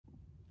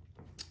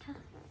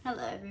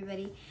Hello,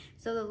 everybody.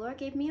 So the Lord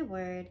gave me a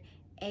word,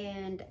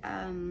 and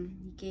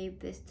He gave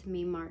this to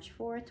me March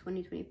 4th,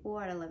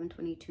 2024 at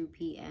 11:22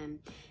 p.m.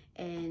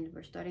 And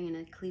we're starting in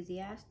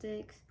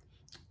Ecclesiastes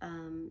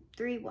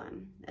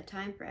 3:1, a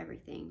time for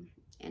everything.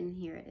 And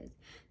here it is.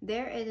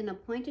 There is an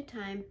appointed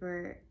time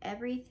for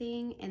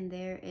everything, and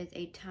there is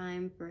a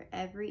time for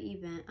every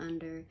event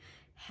under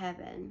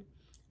heaven.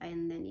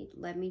 And then He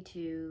led me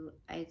to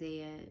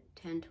Isaiah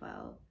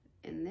 10:12,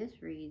 and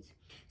this reads,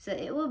 so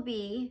it will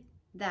be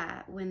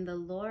that when the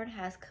Lord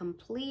has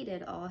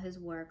completed all his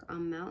work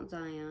on Mount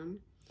Zion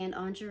and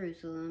on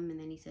Jerusalem, and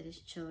then he said his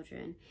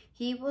children,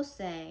 he will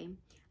say,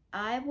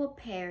 I will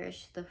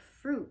perish the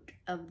fruit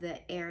of the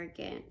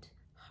arrogant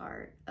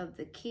heart of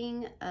the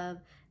king of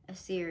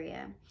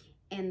Assyria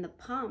and the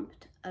pomp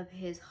of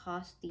his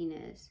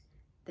haughtiness.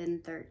 Then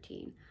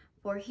 13,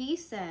 for he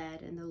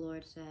said, and the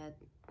Lord said,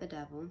 the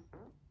devil,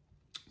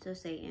 so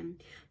Satan,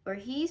 for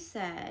he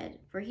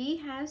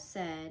has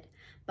said,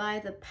 by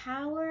the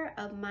power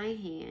of my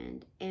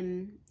hand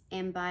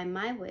and by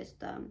my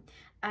wisdom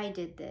I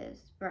did this,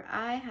 for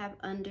I have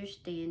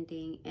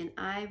understanding, and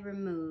I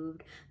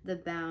removed the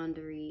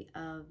boundary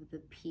of the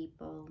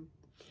people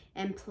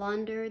and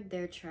plundered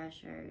their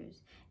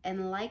treasures,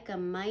 and like a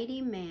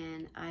mighty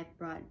man I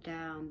brought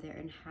down their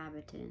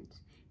inhabitants.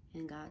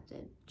 And God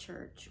said,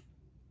 church.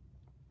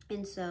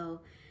 And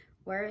so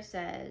where it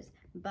says,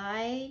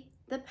 by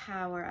the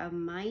power of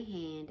my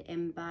hand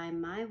and by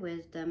my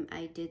wisdom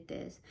I did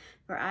this,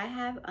 for I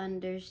have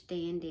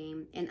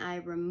understanding, and I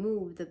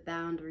removed the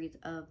boundaries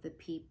of the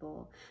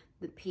people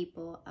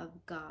of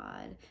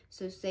God.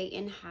 So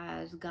Satan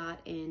has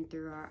got in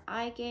through our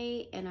eye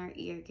gate, and our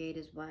ear gate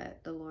is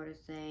what the Lord is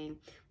saying.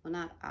 Well,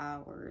 not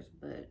ours,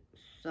 but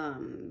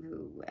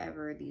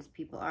whoever these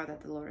people are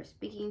that the Lord is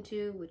speaking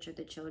to, which are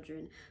the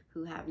children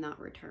who have not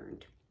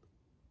returned.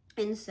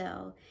 And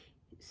so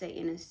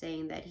Satan is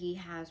saying that he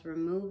has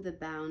removed the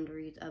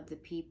boundaries of the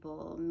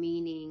people,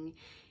 meaning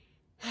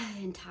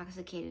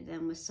intoxicated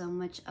them with so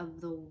much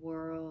of the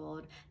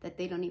world that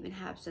they don't even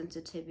have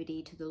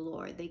sensitivity to the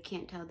Lord. They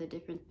can't tell the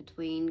difference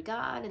between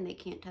God, and they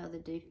can't tell the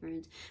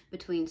difference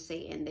between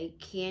Satan. They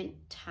can't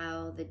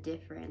tell the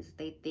difference.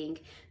 They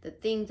think the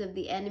things of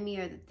the enemy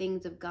are the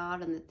things of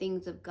God, and the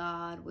things of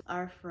God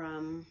are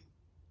from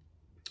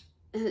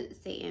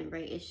Satan,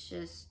 right? It's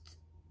just,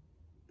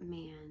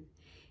 man,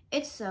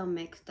 it's so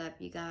mixed up,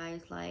 you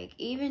guys. Like,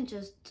 even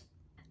just,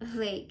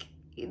 like,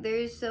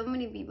 there's so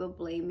many people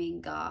blaming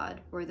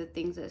God for the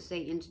things that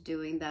Satan's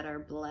doing that are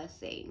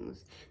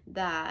blessings,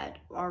 that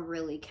are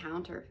really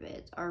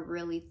counterfeits, are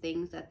really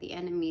things that the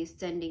enemy is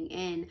sending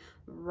in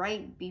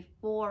right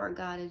before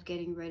God is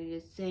getting ready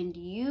to send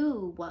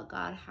you what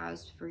God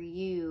has for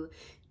you,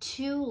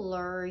 to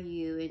lure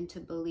you into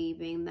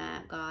believing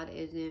that God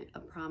isn't a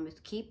promise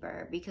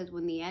keeper. Because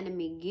when the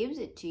enemy gives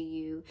it to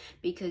you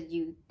because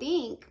you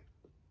think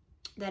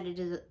that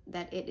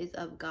it is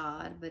of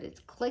God, but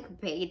it's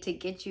clickbait to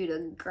get you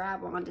to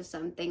grab onto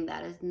something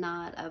that is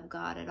not of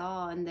God at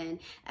all. And then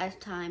as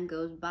time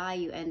goes by,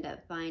 you end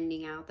up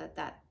finding out that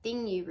that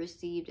thing you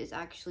received is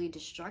actually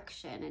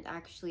destruction. It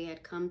actually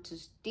had come to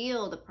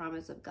steal the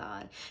promise of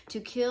God, to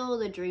kill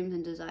the dreams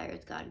and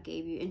desires God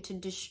gave you, and to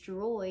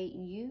destroy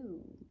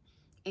you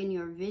and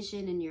your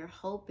vision and your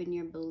hope and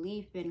your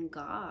belief in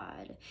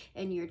God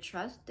and your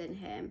trust in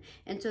him.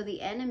 And so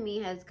the enemy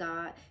has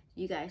got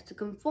you guys to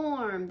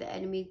conform. The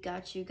enemy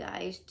got you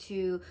guys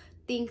to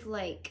think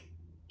like,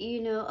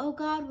 you know, oh,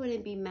 God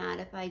wouldn't be mad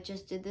if I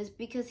just did this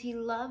because he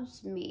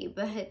loves me.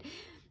 But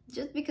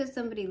just because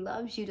somebody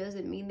loves you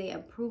doesn't mean they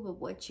approve of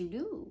what you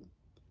do.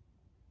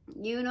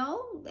 You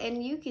know,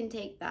 and you can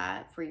take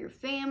that for your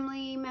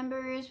family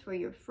members, for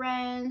your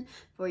friends,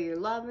 for your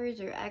lovers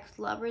or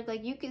ex-lovers.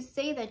 Like, you could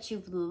say that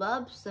you've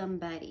loved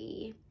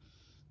somebody,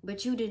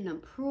 but you didn't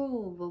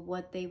approve of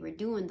what they were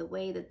doing, the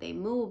way that they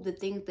moved, the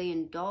things they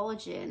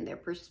indulge in, their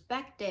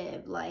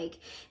perspective, like,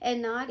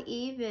 and not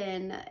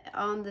even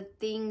on the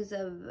things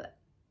of,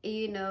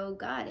 you know,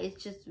 God.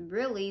 It's just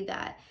really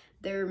that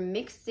they're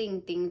mixing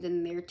things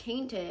and they're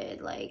tainted.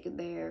 Like,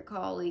 they're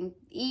calling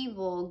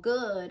evil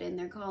good and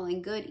they're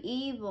calling good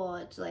evil.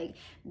 It's like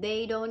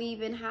they don't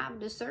even have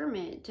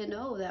discernment to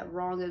know that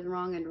wrong is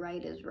wrong and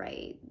right is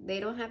right. They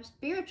don't have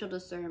spiritual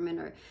discernment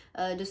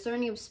or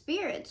discerning of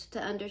spirits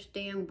to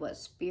understand what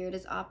spirit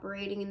is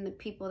operating in the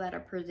people that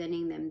are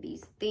presenting them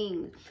these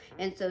things.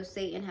 And so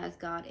Satan has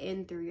got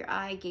in through your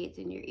eye gates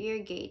and your ear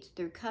gates,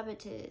 through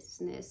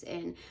covetousness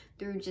and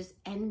through just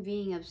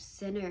envying of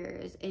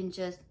sinners and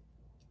just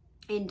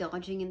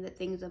indulging in the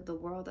things of the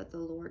world that the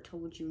Lord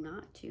told you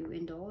not to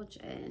indulge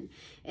in.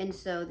 And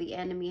so the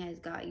enemy has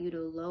got you to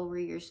lower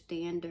your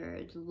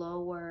standards,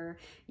 lower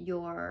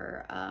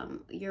your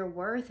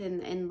worth,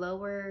 and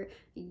lower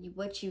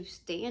what you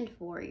stand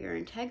for, your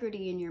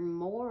integrity and your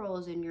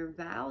morals and your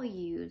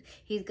values.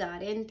 He's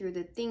got in through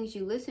the things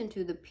you listen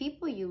to, the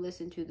people you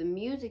listen to, the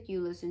music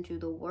you listen to,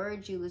 the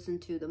words you listen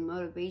to, the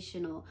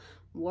motivational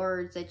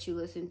words that you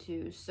listen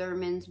to,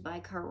 sermons by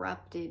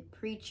corrupted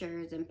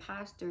preachers and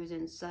pastors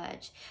and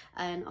such,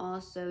 and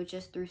also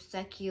just through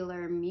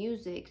secular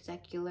music,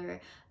 secular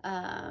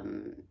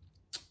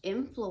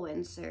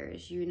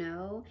influencers, you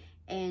know,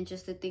 and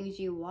just the things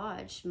you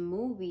watch,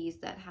 movies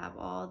that have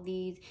all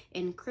these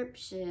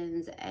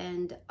encryptions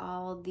and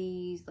all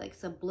these like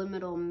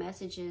subliminal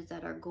messages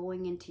that are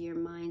going into your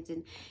minds.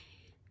 And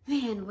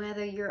man,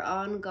 whether you're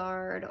on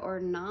guard or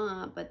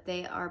not, but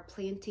they are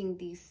planting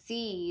these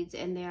seeds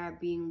and they are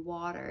being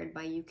watered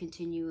by you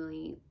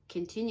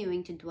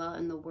continuing to dwell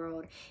in the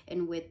world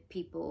and with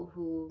people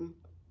who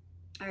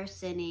are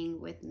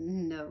sinning with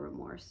no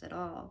remorse at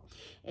all.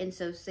 And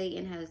so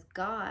Satan has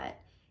got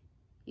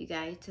you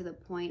guys to the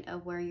point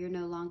of where you're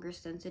no longer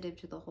sensitive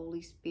to the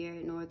Holy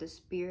Spirit nor the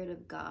Spirit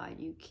of God.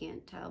 You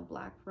can't tell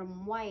black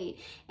from white.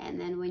 And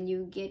then when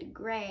you get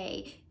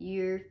gray,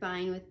 you're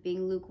fine with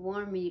being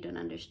lukewarm, and you don't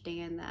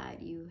understand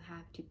that. You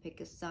have to pick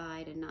a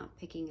side, and not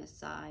picking a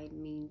side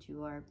means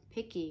you are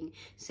picking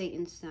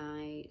Satan's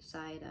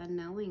side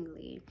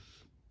unknowingly.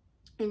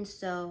 And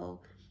so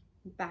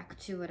back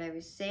to what I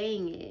was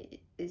saying,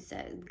 is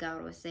that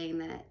God was saying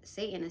that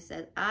Satan has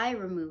said, I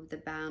removed the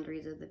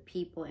boundaries of the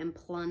people and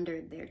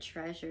plundered their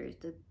treasures,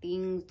 the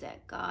things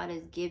that God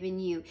has given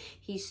you.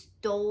 He's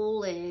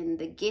stolen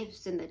the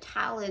gifts and the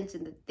talents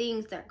and the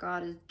things that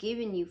God has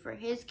given you for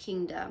his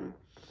kingdom.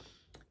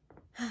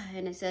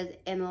 And it says,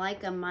 and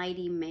like a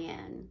mighty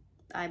man,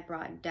 I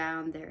brought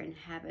down their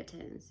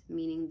inhabitants,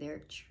 meaning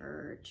their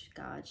church,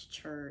 God's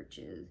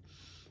churches.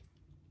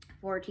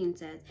 14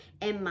 says,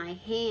 and my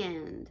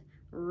hand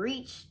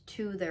reached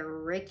to the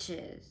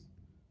riches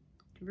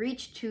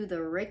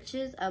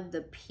of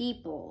the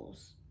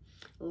peoples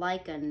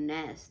like a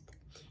nest,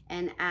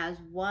 and as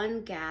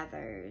one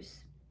gathers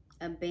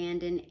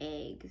abandoned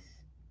egg,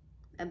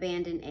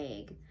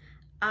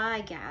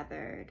 I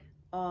gathered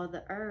all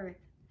the earth,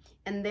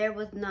 and there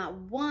was not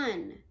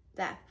one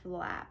that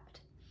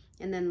flapped.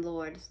 And then the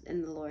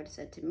Lord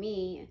said to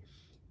me,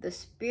 the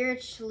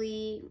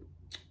spiritually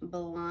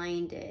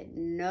blinded,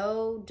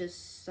 no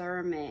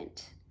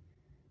discernment.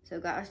 So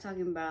God was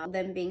talking about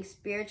them being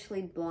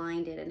spiritually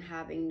blinded and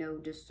having no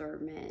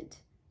discernment.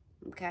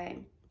 Okay.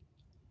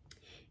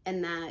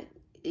 And that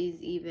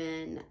is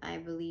even, I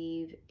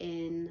believe,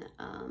 in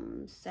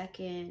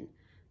 2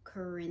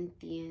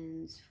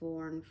 Corinthians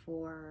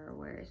 4:4,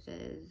 where it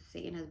says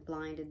Satan has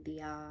blinded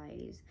the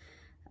eyes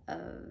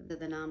of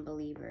the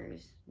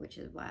non-believers, which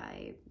is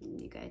why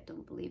you guys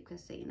don't believe,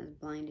 because Satan has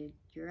blinded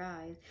your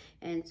eyes.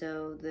 And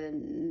so the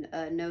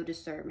no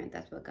discernment,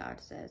 that's what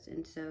God says.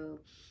 And so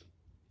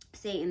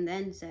Satan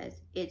then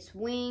says its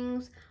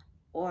wings,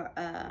 or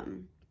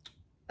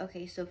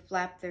so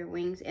flap their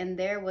wings, and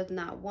there was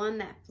not one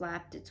that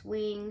flapped its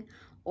wing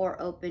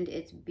or opened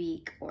its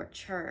beak or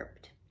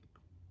chirped.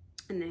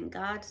 And then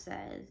God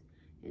says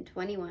in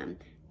 21,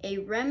 a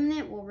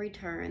remnant will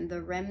return,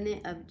 the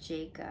remnant of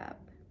Jacob,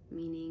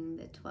 meaning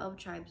the 12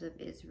 tribes of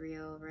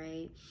Israel,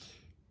 right,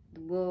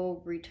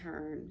 will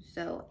return.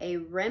 So a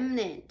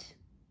remnant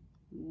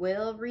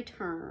will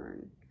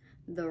return,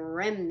 the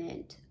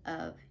remnant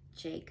of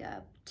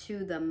Jacob,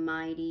 to the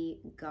mighty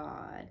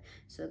God.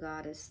 So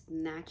God is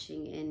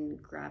snatching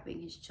and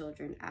grabbing his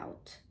children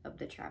out of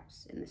the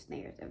traps and the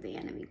snares of the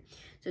enemy.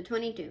 So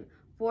 22,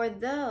 for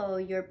though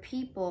your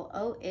people,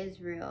 O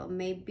Israel,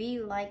 may be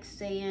like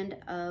sand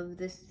of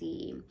the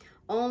sea,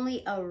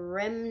 only a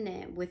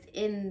remnant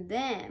within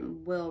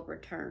them will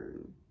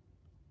return.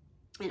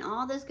 And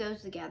all this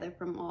goes together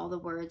from all the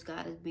words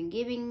God has been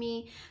giving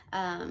me.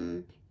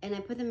 And I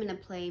put them in a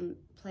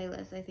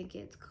playlist. I think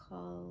it's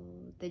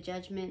called The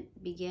Judgment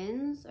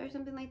Begins or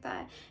something like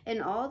that.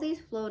 And all these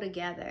flow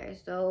together.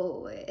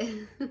 So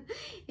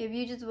if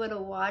you just want to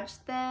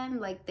watch them,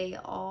 like, they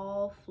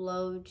all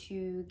flow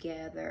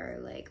together.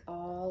 Like,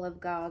 all of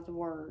God's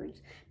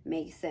words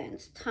make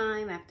sense.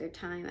 Time after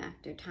time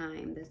after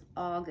time, this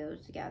all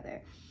goes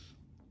together.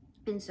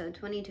 And so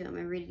 22, I'm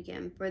going to read it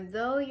again. For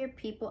though your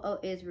people, O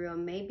Israel,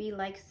 may be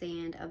like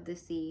sand of the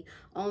sea,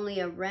 only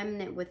a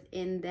remnant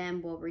within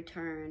them will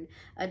return.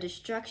 A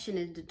destruction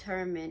is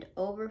determined,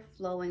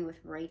 overflowing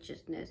with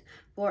righteousness.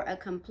 For a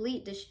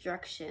complete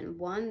destruction,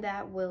 one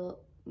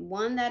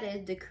that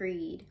is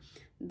decreed,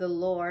 the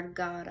Lord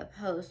God of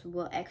hosts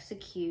will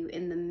execute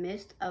in the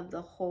midst of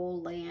the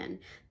whole land.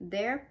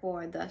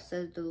 Therefore, thus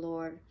says the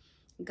Lord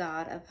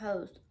God of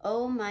hosts,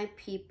 O my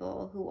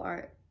people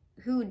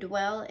who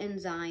dwell in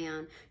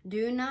Zion,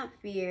 do not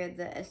fear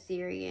the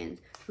Assyrians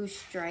who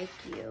strike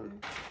you.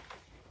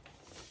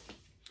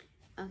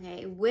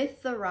 Okay,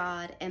 with the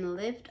rod, and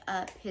lift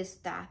up his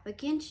staff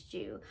against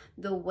you,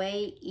 the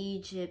way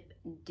Egypt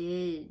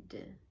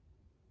did.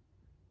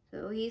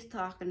 So he's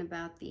talking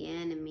about the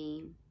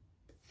enemy.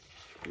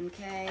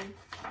 Okay,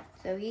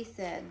 so he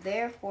said,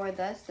 therefore,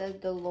 thus says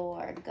the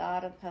Lord,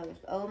 God of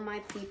hosts, O my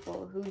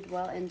people who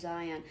dwell in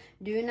Zion,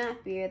 do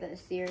not fear the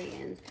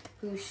Assyrians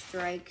who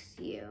strikes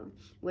you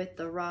with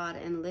the rod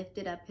and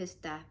lifted up his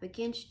staff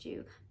against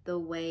you, the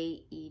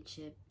way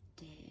Egypt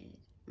did.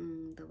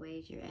 The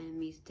ways your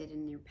enemies did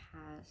in your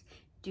past.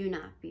 Do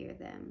not fear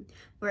them.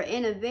 For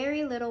in a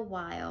very little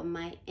while,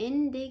 my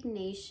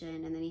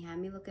indignation," and then he had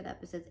me look it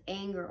up. It says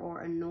anger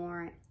or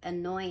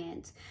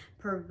annoyance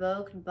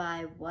provoked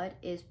by what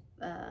is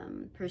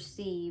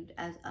perceived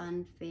as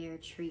unfair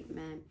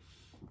treatment.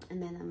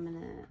 And then I'm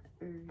going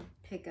to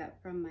pick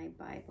up from my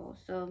Bible.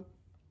 So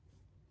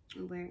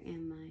where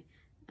am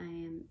I? I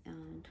am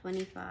on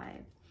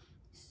 25.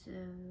 So,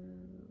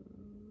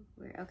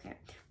 okay.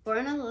 For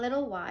in a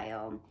little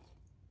while,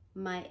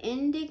 my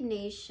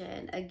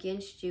indignation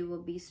against you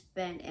will be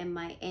spent, and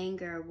my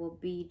anger will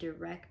be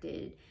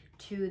directed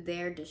to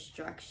their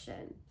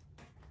destruction.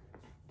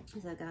 So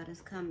God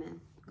is coming.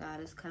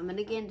 God is coming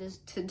again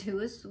just to do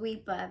a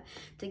sweep up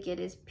to get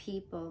his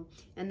people.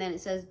 And then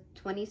it says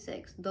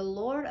 26, the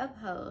Lord of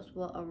hosts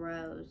will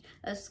arouse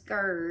a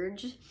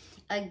scourge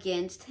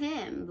against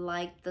him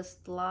like the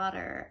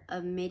slaughter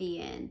of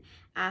Midian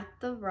at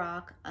the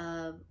rock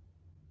of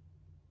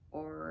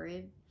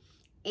Oreb,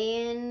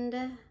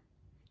 and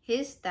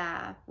his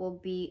staff will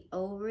be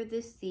over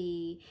the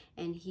sea,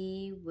 and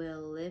he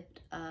will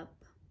lift up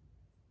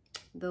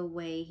the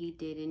way he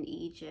did in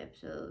Egypt.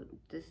 So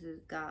this is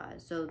God.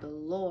 So the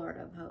Lord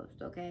of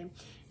hosts, okay?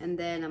 And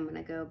then I'm going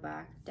to go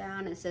back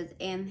down. It says,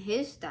 and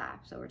his staff,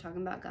 so we're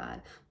talking about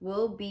God,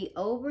 will be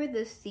over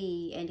the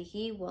sea, and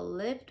he will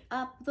lift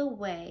up the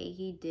way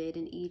he did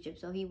in Egypt.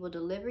 So he will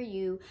deliver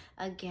you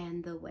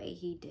again the way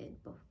he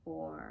did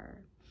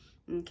before,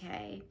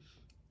 okay?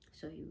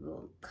 So he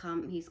will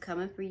come, he's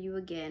coming for you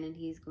again, and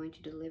he's going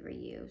to deliver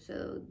you.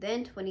 So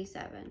then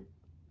 27,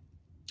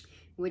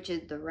 which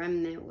is the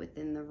remnant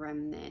within the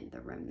remnant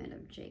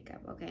of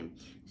Jacob, okay?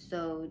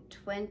 So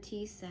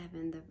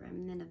 27, the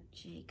remnant of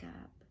Jacob.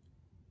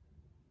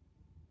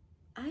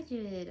 I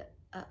did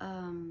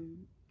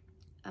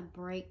a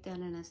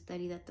breakdown and a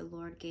study that the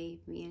Lord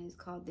gave me, and it's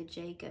called the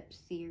Jacob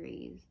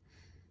series.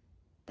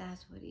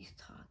 That's what he's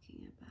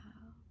talking about.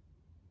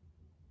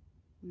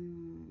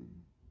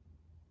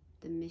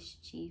 The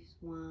mischievous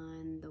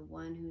one, the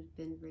one who's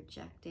been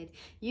rejected.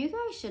 You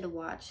guys should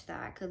watch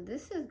that, because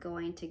this is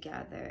going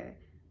together.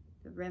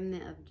 The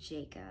remnant of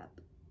Jacob.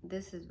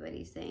 This is what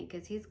he's saying,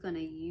 because he's going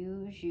to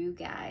use you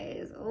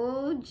guys.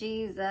 Oh,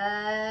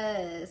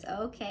 Jesus.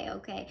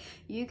 Okay.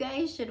 You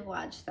guys should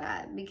watch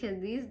that, because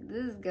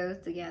this goes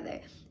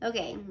together.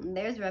 Okay,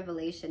 there's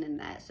revelation in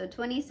that. So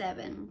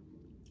 27.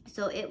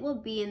 So it will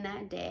be in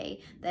that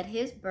day that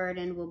his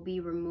burden will be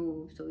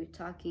removed. So he's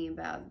talking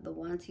about the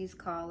ones he's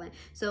calling.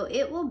 So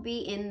it will be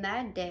in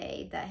that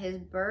day that his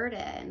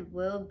burden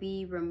will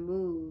be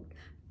removed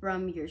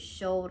from your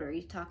shoulder.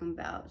 He's talking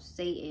about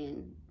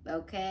Satan,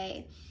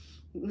 okay?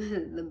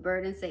 The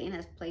burden Satan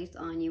has placed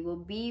on you will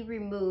be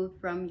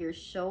removed from your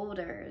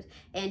shoulders,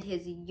 and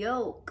his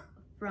yoke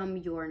from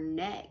your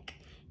neck.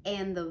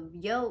 And the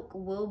yoke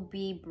will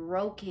be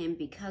broken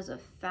because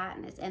of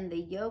fatness. And the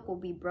yoke will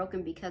be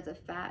broken because of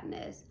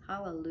fatness.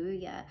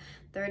 Hallelujah.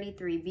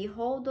 33.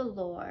 Behold, the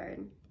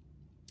Lord,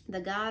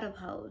 the God of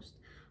hosts,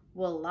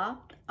 will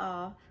lop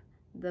off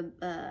the,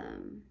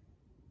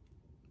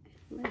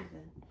 what is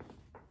it?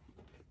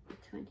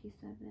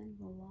 27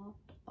 will lop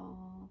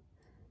off.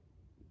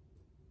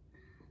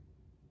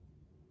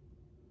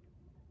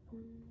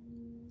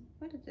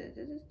 What is this?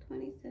 Is this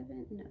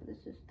 27? No,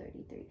 this is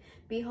 33.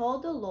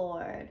 Behold the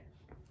Lord.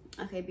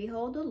 Okay,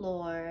 behold the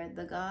Lord,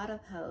 the God of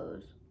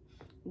hosts,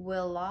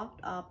 will loft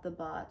off the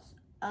bots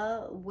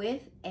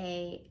with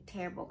a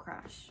terrible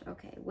crash.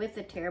 Okay, with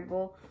a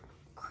terrible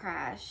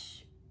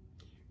crash.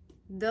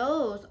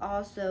 Those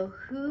also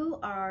who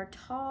are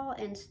tall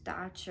and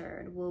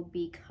statured will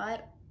be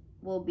cut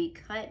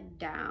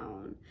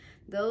down.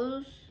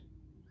 Those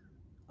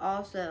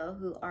also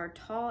who are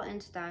tall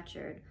and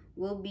statured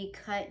will be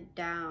cut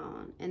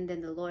down. And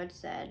then the Lord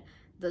said,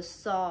 the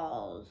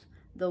Sauls,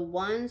 the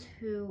ones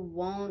who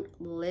won't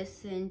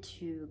listen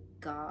to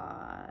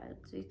God.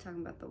 So he's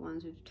talking about the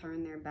ones who've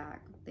turned their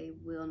back. They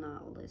will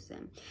not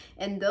listen.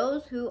 And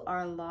those who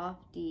are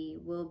lofty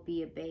will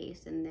be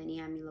abased. And then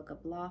you have me look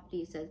up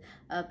lofty. It says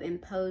of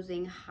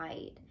imposing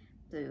height.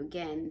 So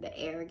again, the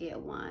arrogant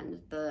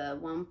ones, the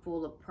one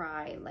full of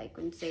pride, like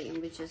when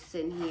Satan was just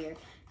sitting here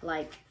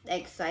like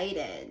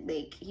excited.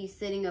 Like he's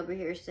sitting over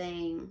here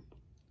saying,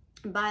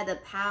 by the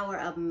power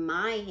of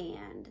my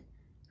hand,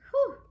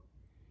 whew,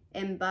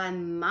 and by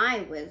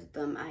my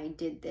wisdom I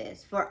did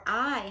this. For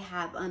I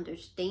have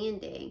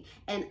understanding,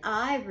 and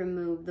I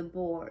removed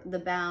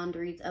the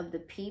boundaries of the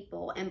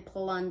people and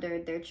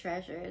plundered their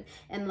treasures.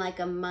 And like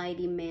a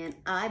mighty man,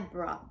 I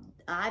brought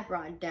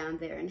down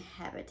their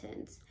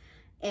inhabitants.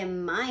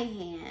 And my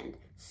hand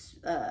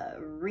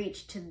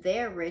reached to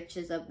their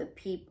riches of the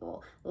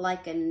people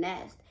like a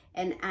nest.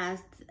 And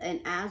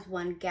as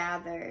one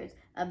gathers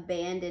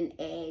abandoned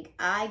egg,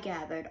 I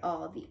gathered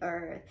all the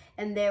earth,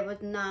 and there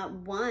was not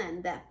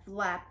one that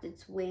flapped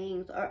its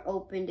wings or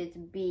opened its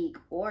beak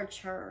or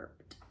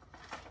chirped.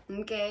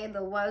 Okay,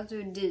 the ones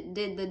who did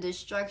the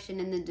destruction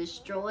and the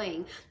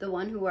destroying, the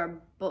one who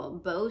are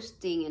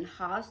boasting and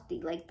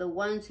haughty, like the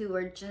ones who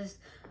are just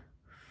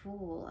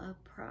full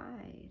of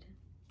pride.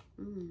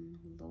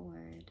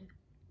 Lord.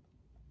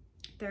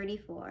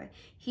 34.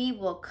 He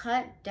will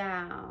cut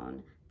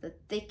down the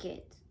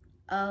thicket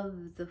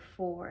of the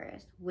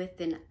forest with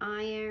an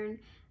iron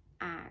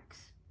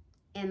axe,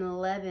 and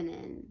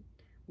Lebanon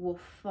will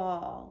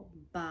fall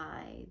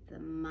by the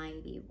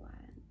mighty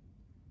one.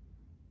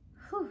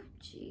 Whew,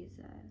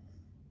 Jesus.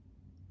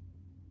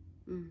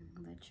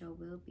 Let your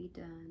will be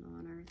done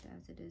on earth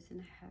as it is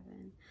in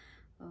heaven.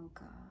 Oh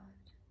God,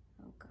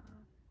 oh God.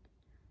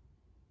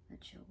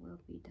 Let your will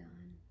be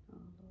done, oh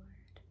Lord.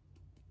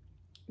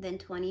 Then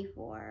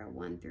 24,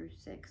 1 through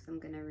 6, I'm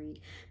going to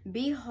read.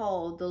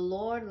 Behold, the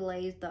Lord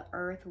lays the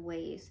earth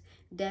waste,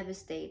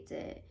 devastates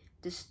it,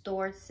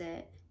 distorts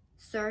it,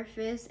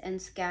 surface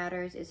and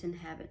scatters its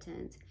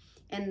inhabitants.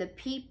 And the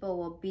people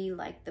will be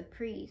like the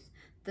priest,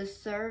 the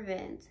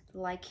servant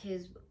like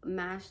his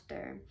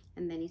master.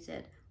 And then he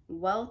said,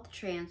 wealth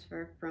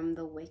transfer from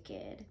the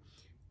wicked.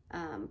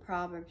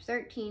 Proverbs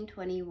 13,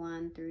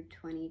 21 through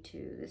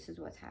 22. This is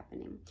what's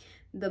happening.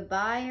 The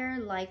buyer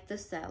like the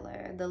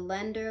seller, the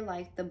lender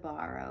like the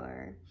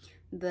borrower,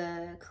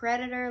 the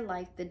creditor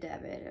like the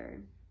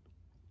debtor.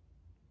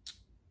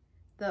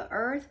 The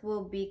earth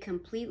will be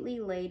completely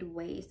laid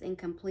waste and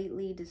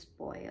completely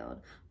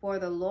despoiled, for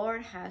the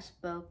Lord has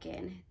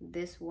spoken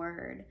this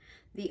word.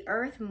 The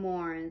earth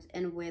mourns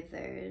and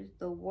withers,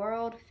 the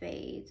world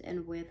fades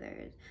and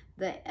withers.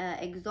 The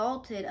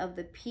exalted of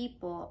the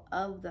people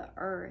of the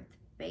earth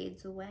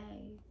fades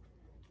away.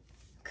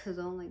 Because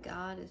only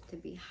God is to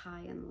be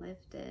high and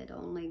lifted.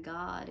 Only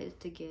God is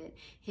to get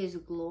his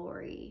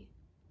glory.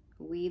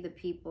 We, the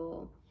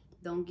people,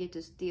 don't get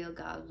to steal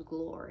God's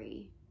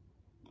glory.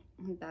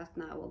 That's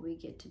not what we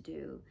get to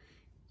do.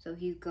 So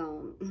he's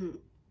going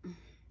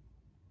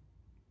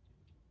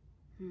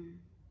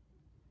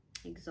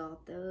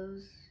exalt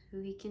those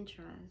who he can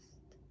trust.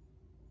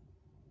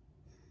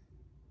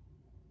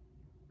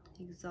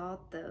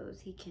 Exalt those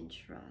he can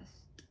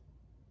trust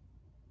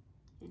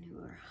and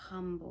who are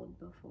humbled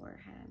before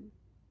him.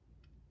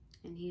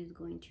 And he is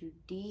going to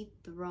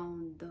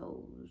dethrone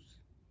those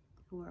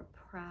who are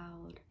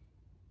proud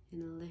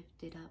and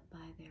lifted up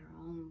by their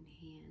own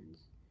hands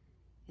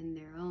and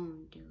their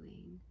own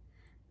doing.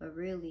 But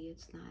really,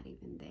 it's not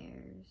even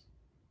theirs.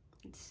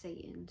 It's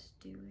Satan's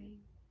doing.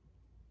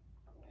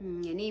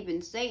 And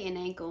even Satan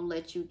ain't gonna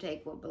let you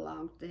take what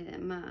belongs to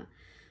him, huh?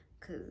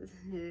 Because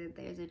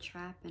there's a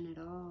trap in it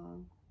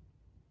all.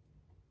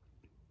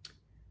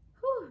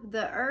 Whew.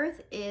 The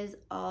earth is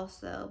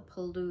also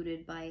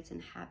polluted by its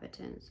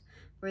inhabitants,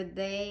 for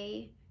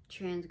they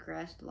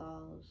transgressed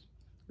laws,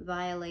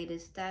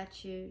 violated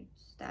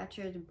statutes,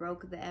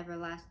 broke the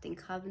everlasting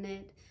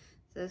covenant.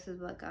 So this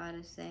is what God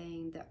is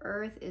saying. The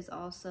earth is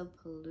also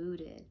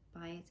polluted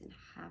by its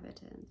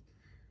inhabitants.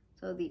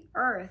 So the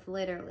earth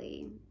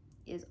literally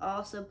is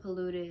also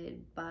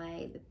polluted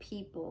by the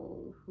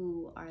people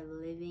who are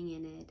living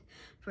in it.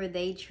 For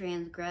they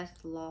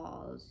transgressed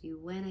laws. You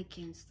went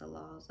against the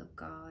laws of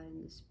God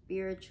and the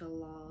spiritual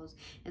laws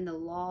and the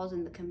laws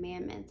and the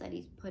commandments that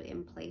he's put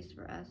in place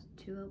for us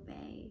to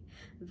obey.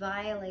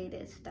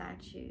 Violated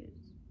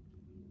statutes.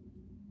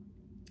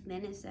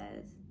 Then it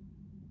says,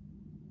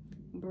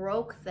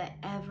 broke the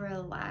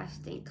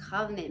everlasting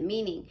covenant,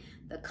 meaning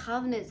the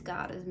covenants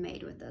God has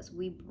made with us,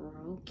 we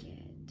broke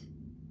it.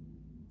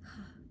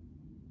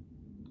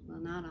 Well,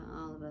 not on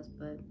all of us,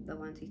 but the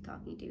ones he's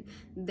talking to.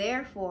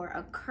 Therefore,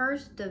 a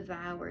curse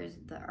devours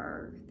the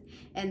earth,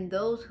 and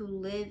those who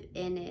live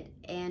in it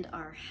and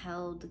are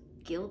held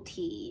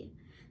guilty.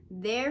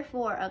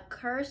 Therefore, a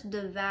curse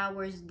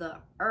devours the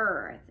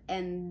earth,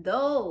 and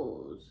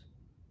those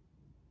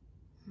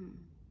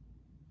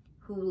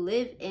who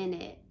live in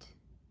it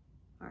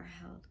are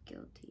held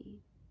guilty.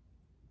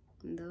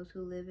 And those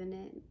who live in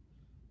it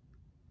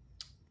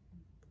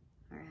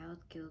are held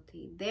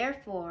guilty.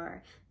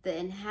 Therefore, the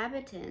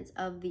inhabitants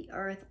of the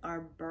earth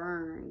are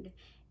burned,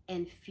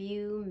 and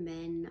few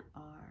men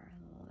are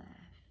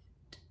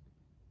left.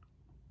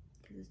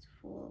 Because it's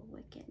full of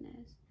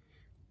wickedness.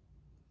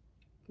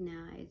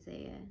 Now,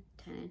 Isaiah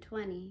 10 and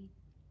 20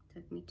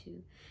 took me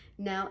to.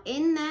 Now,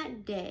 in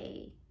that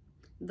day,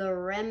 the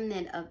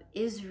remnant of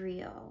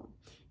Israel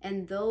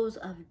and those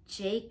of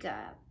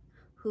Jacob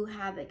who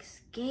have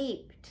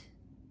escaped,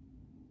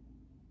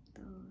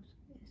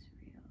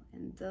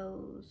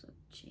 those of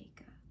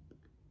Jacob,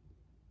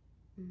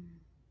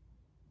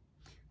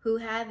 who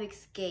have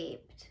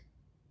escaped,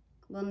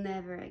 will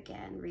never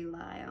again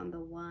rely on the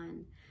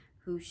one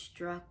who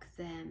struck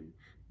them,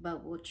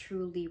 but will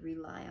truly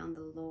rely on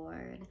the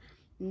Lord.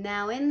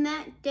 Now in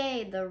that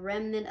day, the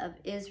remnant of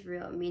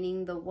Israel,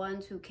 meaning the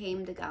ones who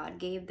came to God,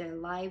 gave their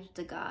lives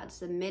to God,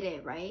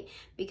 submitted, right?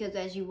 Because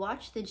as you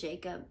watch the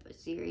Jacob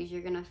series,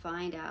 you're going to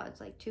find out,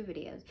 it's like 2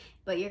 videos,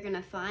 but you're going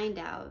to find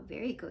out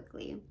very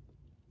quickly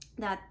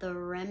that the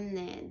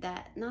remnant,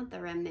 that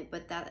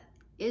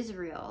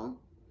Israel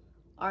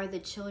are the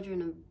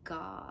children of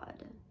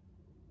God.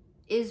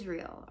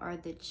 Israel are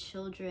the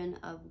children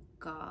of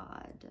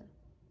God.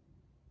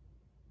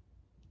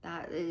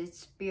 That is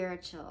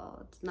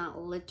spiritual. It's not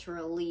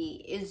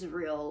literally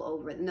Israel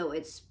over. No,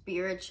 it's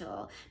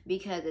spiritual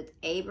because it's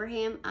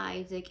Abraham,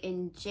 Isaac,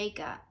 and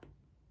Jacob.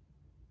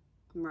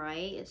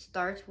 right? It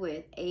starts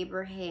with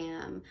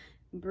Abraham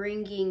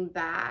bringing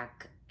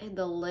back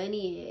the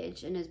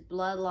lineage and his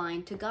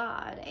bloodline to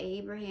God.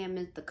 Abraham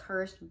is the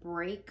curse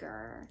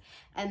breaker.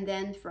 And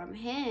then from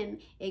him,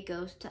 it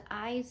goes to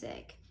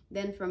Isaac.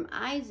 Then from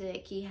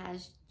Isaac, he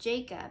has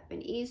Jacob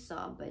and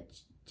Esau, but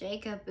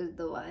Jacob is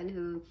the one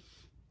who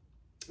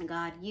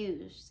God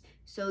used.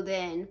 So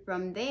then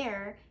from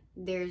there,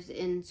 there's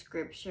in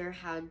scripture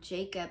how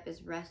Jacob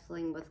is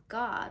wrestling with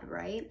God,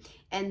 right?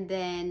 And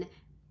then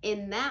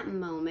in that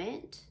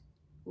moment,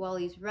 while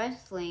he's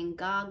wrestling,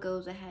 God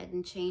goes ahead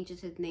and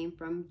changes his name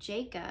from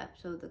Jacob,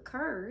 so the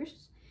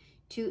curse,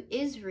 to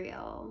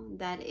Israel,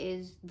 that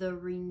is the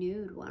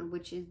renewed one,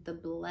 which is the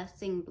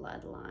blessing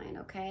bloodline,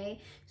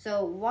 okay?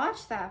 So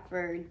watch that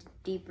for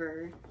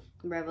deeper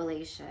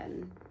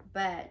revelation.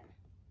 But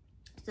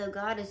so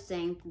God is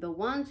saying the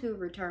ones who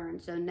return.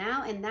 So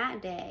now in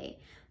that day,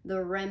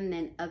 the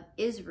remnant of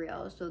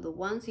Israel, so the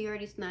ones he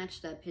already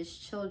snatched up, his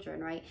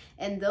children, right?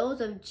 And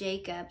those of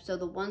Jacob, so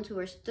the ones who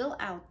are still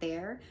out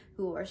there,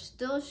 who are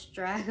still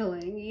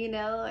struggling, you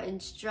know,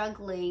 and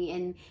struggling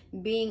and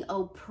being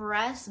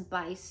oppressed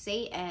by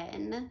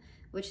Satan,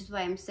 which is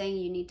why I'm saying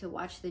you need to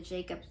watch the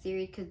Jacob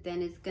series, because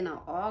then it's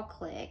gonna all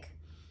click.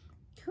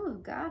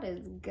 Whew, God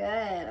is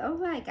good. Oh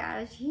my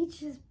gosh, he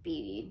just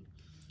be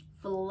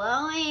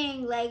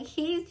flowing. Like,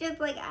 he's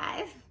just like,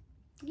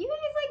 you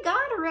guys, like,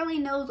 God really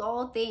knows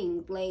all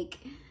things. Like,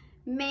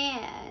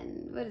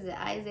 man, what is it,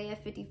 Isaiah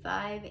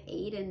 55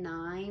 8 and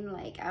 9?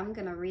 Like, I'm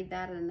gonna read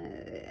that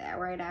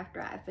right after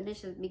I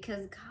finish it,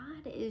 because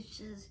God is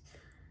just,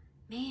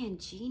 man,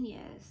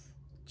 genius,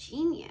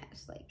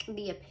 like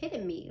the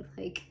epitome.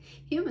 Like,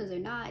 humans are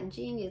not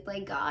genius.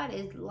 Like, God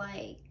is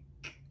like,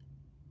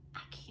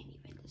 I can't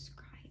even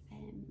describe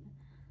him.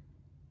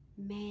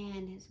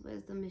 Man, his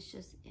wisdom is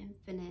just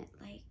infinite.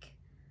 Like,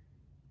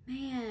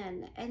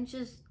 man, and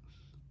just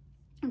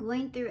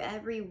going through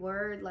every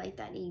word like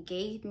that he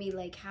gave me,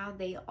 like how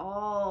they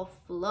all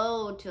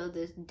flow till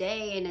this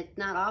day, and it's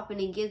not often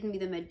he gives me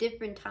them at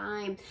different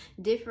times,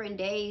 different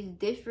days,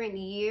 different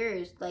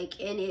years, like,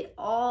 and it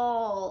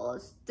all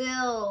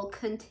still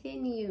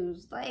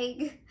continues.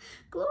 Like,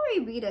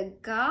 glory be to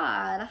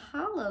God.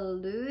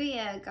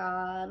 Hallelujah,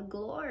 God.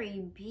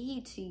 Glory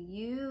be to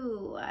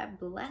you. I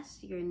bless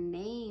your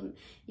name.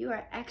 You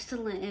are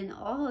excellent in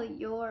all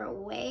your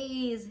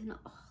ways, in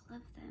all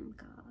of them,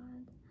 God.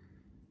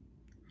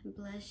 I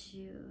bless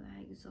you,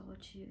 I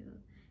exalt you,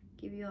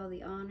 give you all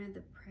the honor, the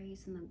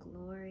praise, and the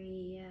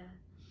glory. Yeah.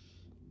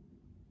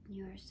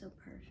 You are so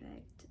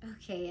perfect.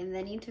 Okay, and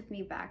then he took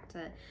me back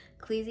to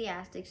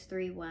Ecclesiastes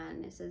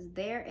 3:1. It says,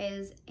 there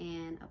is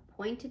an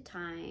appointed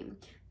time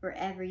for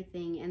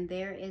everything, and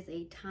there is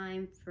a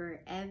time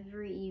for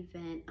every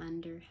event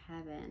under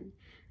heaven.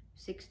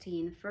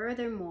 16,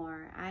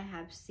 furthermore, I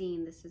have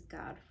seen, this is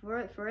God,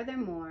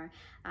 furthermore,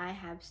 I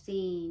have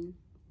seen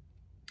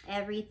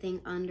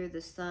everything under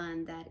the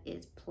sun that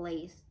is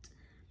placed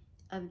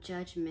of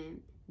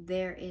judgment.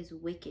 There is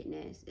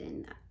wickedness,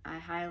 and I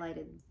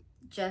highlighted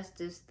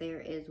justice.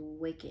 There is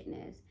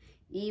wickedness.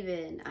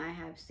 Even I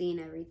have seen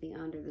everything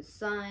under the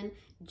sun,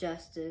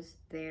 justice,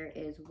 there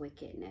is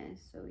wickedness.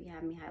 So he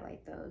had me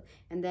highlight those.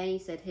 And then he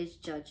said his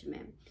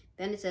judgment.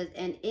 Then it says,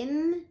 and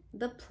in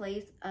the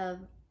place of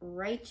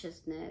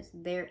righteousness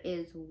there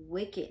is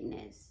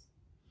wickedness.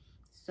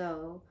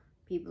 So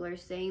people are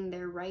saying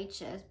they're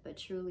righteous, but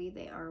truly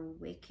they are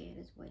wicked,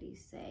 is what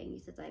he's saying. He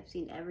says, I've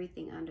seen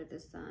everything under the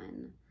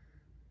sun.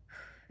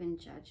 And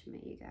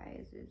judgment, you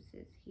guys,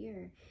 is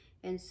here.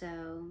 And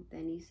so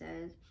then he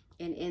says,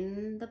 and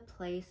in the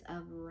place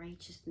of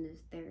righteousness,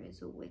 there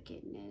is a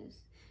wickedness.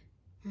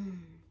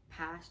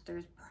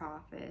 Pastors,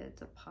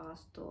 prophets,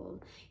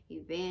 apostles,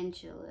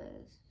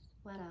 evangelists.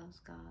 What else,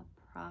 God?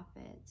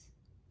 Prophets,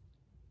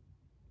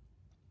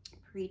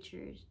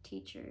 preachers,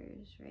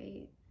 teachers,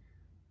 right?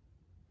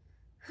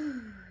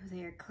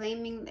 They are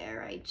claiming they're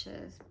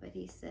righteous, but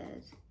he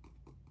said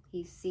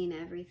he's seen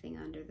everything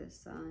under the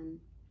sun.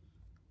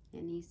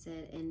 And he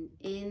said, and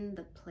in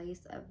the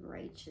place of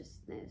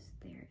righteousness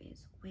there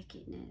is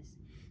wickedness.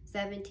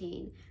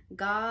 17,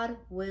 God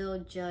will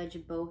judge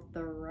both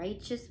the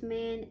righteous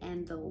man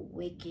and the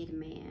wicked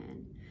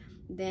man.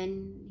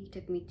 Then he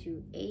took me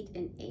to 8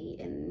 and 8,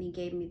 and he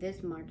gave me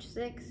this March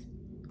 6,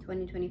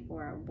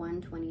 2024 at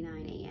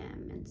 1:29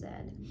 a.m. and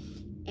said,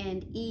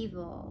 and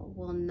evil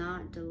will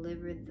not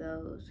deliver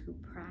those who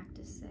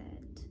practice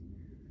it.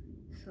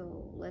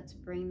 So let's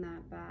bring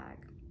that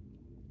back.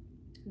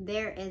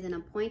 There is an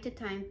appointed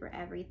time for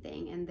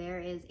everything, and there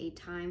is a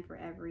time for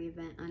every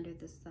event under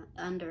the sun,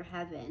 under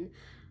heaven.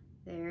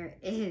 There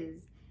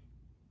is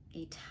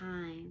a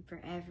time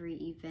for every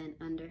event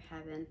under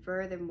heaven.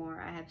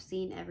 Furthermore, I have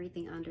seen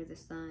everything under the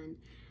sun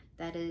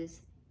that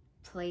is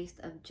place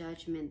of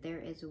judgment, there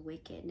is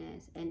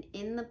wickedness, and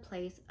in the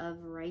place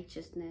of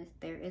righteousness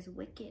there is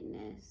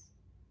wickedness.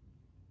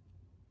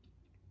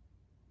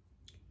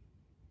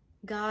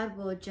 God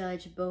will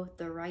judge both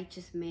the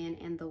righteous man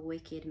and the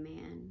wicked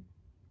man,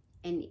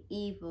 and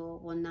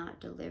evil will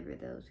not deliver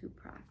those who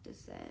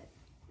practice it.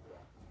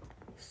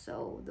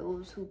 So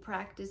those who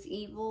practice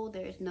evil,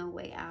 there's no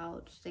way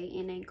out.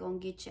 Satan ain't gonna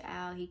get you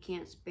out. He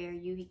can't spare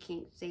you. He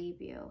can't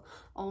save you.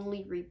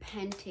 Only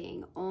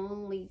repenting,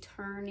 only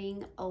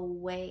turning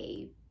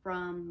away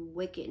from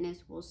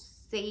wickedness will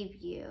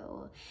save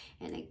you.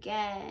 And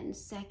again,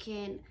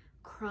 Second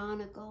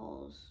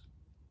Chronicles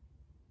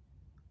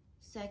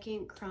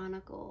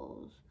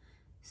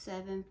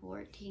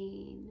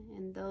 7:14,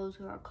 and those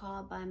who are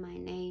called by my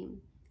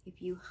name,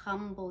 if you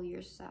humble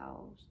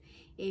yourselves,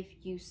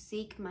 if you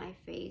seek my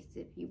face,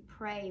 if you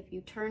pray, if you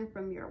turn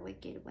from your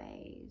wicked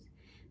ways,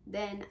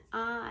 then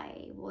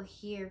I will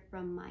hear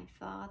from my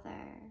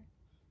Father.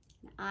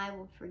 And I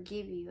will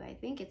forgive you. I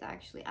think it's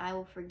actually, I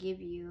will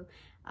forgive you.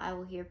 I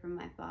will hear from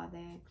my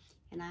Father,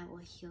 and I will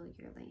heal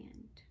your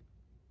land.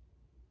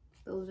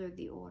 Those are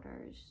the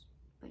orders.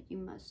 But you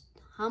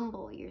must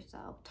humble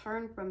yourself.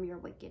 Turn from your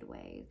wicked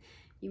ways.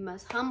 You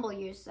must humble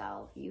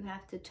yourself. You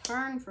have to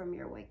turn from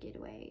your wicked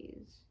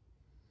ways.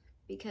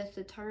 Because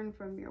to turn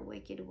from your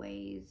wicked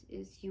ways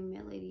is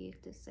humility,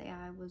 to say,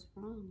 I was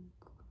wrong.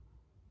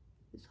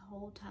 This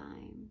whole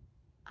time,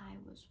 I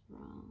was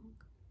wrong.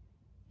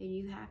 And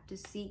you have to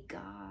seek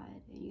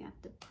God, and you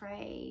have to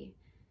pray,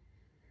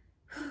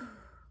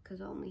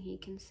 because only He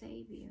can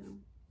save you.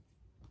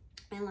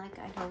 And like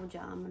I told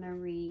y'all, I'm going to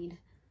read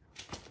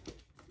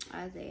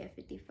Isaiah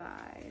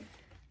 55,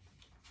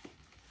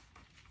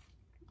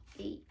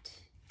 8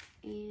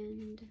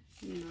 and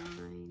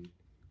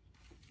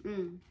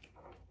 9.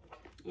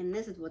 And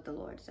this is what the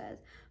Lord says.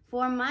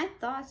 For my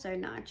thoughts are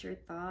not your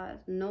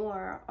thoughts,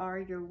 nor are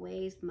your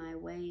ways my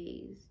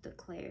ways,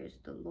 declares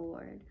the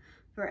Lord.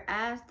 For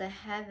as the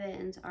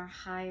heavens are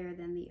higher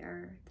than the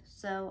earth,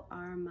 so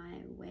are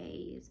my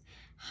ways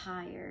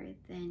higher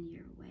than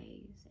your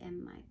ways,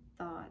 and my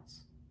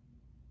thoughts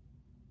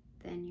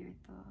than your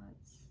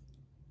thoughts.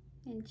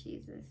 In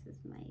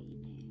Jesus'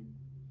 mighty name.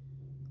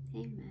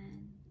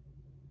 Amen.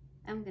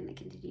 I'm going to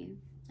continue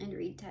and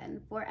read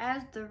 10. For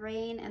as the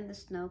rain and the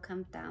snow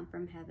comes down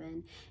from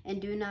heaven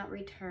and do not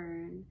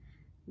return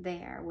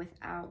there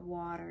without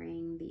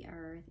watering the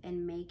earth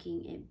and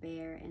making it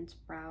bear and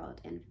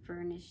sprout and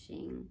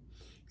furnishing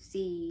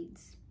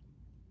seeds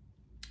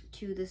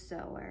to the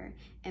sower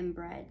and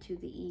bread to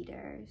the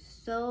eater,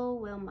 so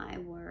will my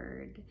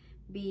word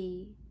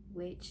be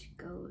which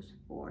goes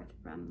forth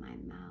from my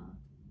mouth.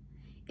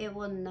 It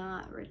will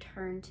not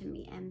return to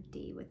me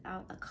empty,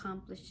 without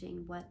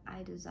accomplishing what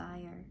I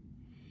desire,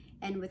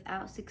 and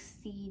without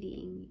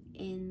succeeding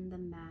in the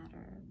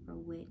matter for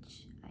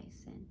which I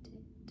sent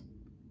it.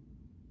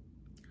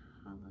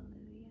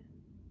 Hallelujah.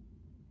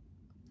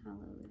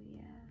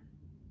 Hallelujah.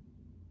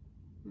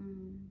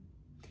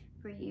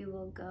 For you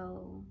will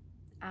go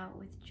out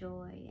with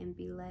joy and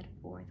be led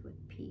forth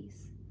with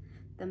peace.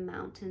 The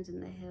mountains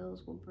and the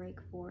hills will break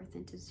forth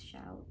into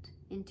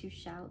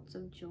shouts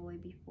of joy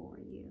before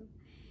you.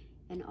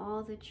 And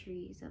all the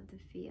trees of the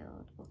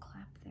field will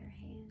clap their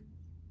hands.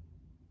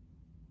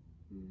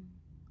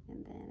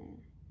 And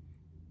then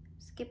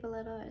skip a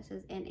little, it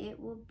says, and it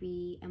will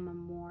be a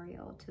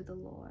memorial to the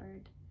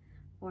Lord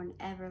for an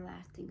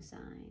everlasting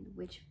sign,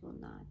 which will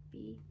not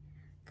be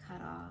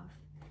cut off.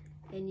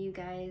 And you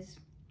guys,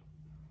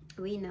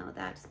 we know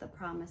that's the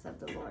promise of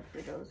the Lord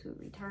for those who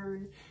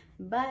return.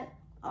 But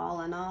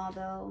all in all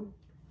though,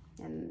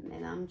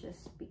 and I'm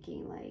just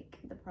speaking like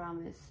the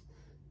promise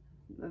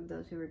of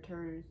those who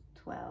return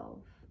 12,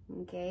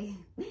 okay?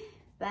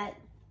 But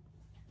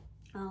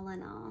all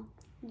in all,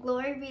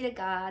 glory be to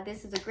God.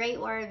 This is a great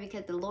word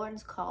because the Lord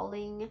is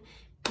calling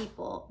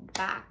people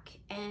back,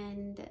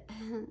 and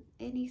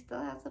He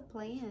still has a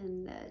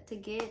plan to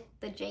get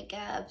the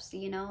Jacobs,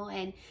 you know,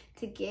 and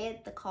to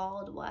get the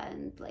called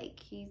ones. Like,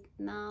 He's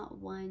not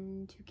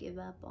one to give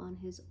up on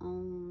His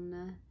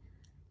own,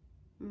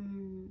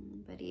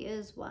 but He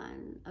is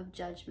one of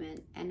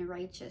judgment and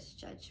righteous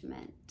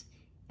judgment.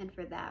 And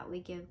for that,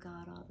 we give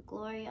God all the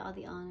glory, all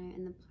the honor,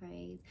 and the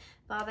praise.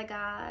 Father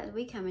God,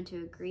 we come into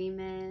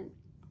agreement.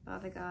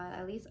 Father God,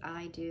 at least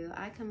I do.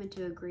 I come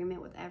into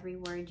agreement with every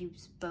word You've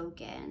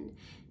spoken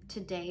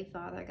today,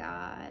 Father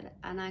God.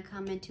 And I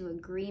come into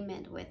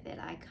agreement with it.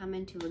 I come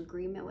into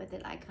agreement with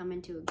it. I come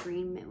into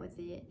agreement with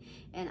it.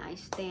 And I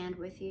stand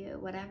with You,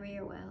 whatever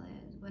Your will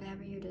is,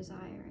 whatever Your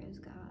desire is,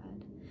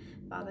 God.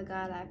 Father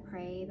God, I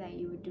pray that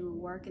You would do a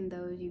work in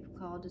those You've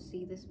called to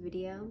see this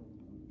video,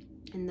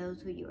 and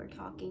those who You are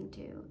talking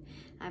to.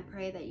 I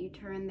pray that You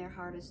turn their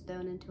heart of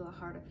stone into a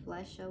heart of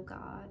flesh, oh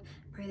God.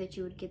 I pray that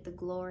You would get the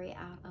glory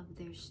out of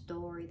their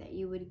story, that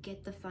You would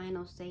get the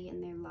final say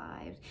in their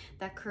lives,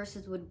 that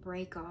curses would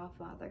break off,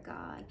 Father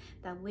God,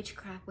 that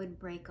witchcraft would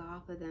break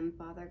off of them,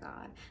 Father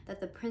God, that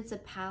the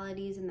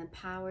principalities and the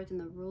powers and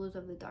the rulers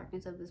of the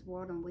darkness of this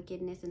world and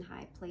wickedness in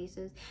high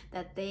places,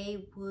 that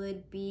they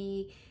would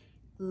be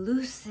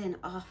loosened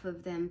off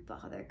of them,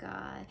 Father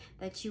God,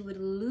 that You would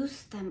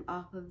loose them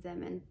off of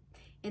them, and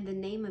in the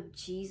name of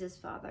Jesus,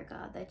 Father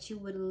God, that You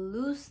would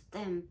loose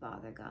them,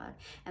 Father God,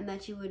 and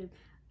that You would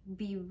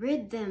be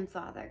rid them,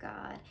 Father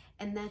God,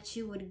 and that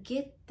You would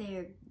get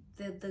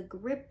the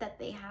grip that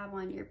they have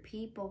on Your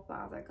people,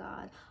 Father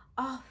God,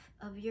 off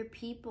of your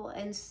people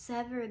and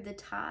sever the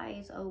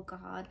ties, oh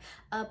God,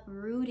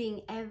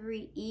 uprooting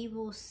every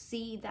evil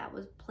seed that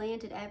was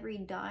planted, every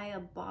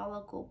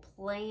diabolical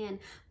plan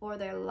for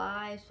their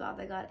lives,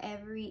 Father God,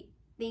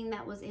 everything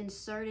that was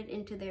inserted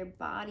into their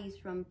bodies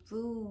from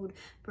food,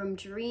 from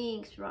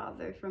drinks,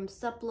 Father, from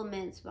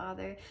supplements,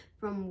 Father,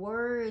 from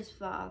words,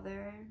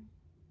 Father,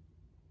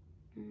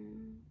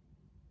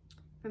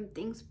 from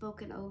things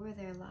spoken over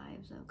their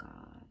lives, oh God.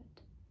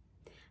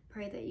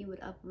 Pray that you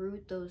would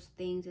uproot those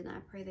things, and I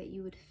pray that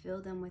you would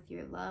fill them with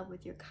your love,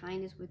 with your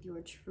kindness, with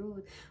your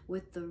truth,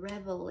 with the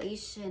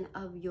revelation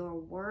of your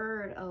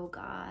word, oh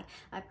God.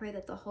 I pray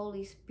that the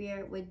Holy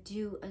Spirit would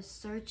do a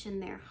search in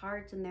their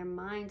hearts and their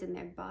minds and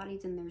their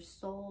bodies and their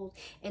souls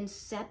and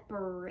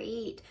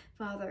separate,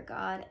 Father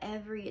God,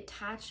 every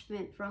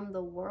attachment from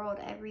the world,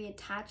 every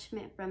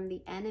attachment from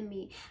the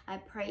enemy. I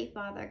pray,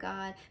 Father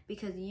God,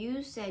 because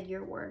you said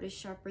your word is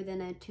sharper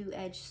than a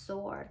two-edged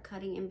sword,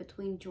 cutting in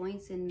between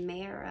joints and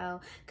marrow,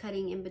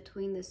 cutting in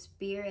between the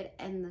spirit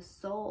and the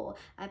soul.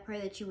 I pray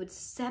that you would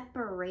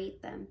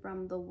separate them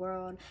from the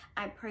world.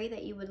 I pray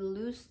that you would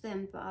loose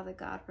them, Father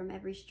God, from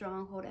every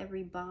stronghold,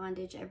 every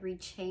bondage, every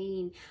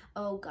chain,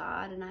 oh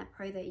God. And I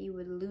pray that you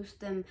would loose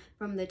them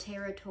from the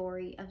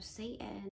territory of Satan.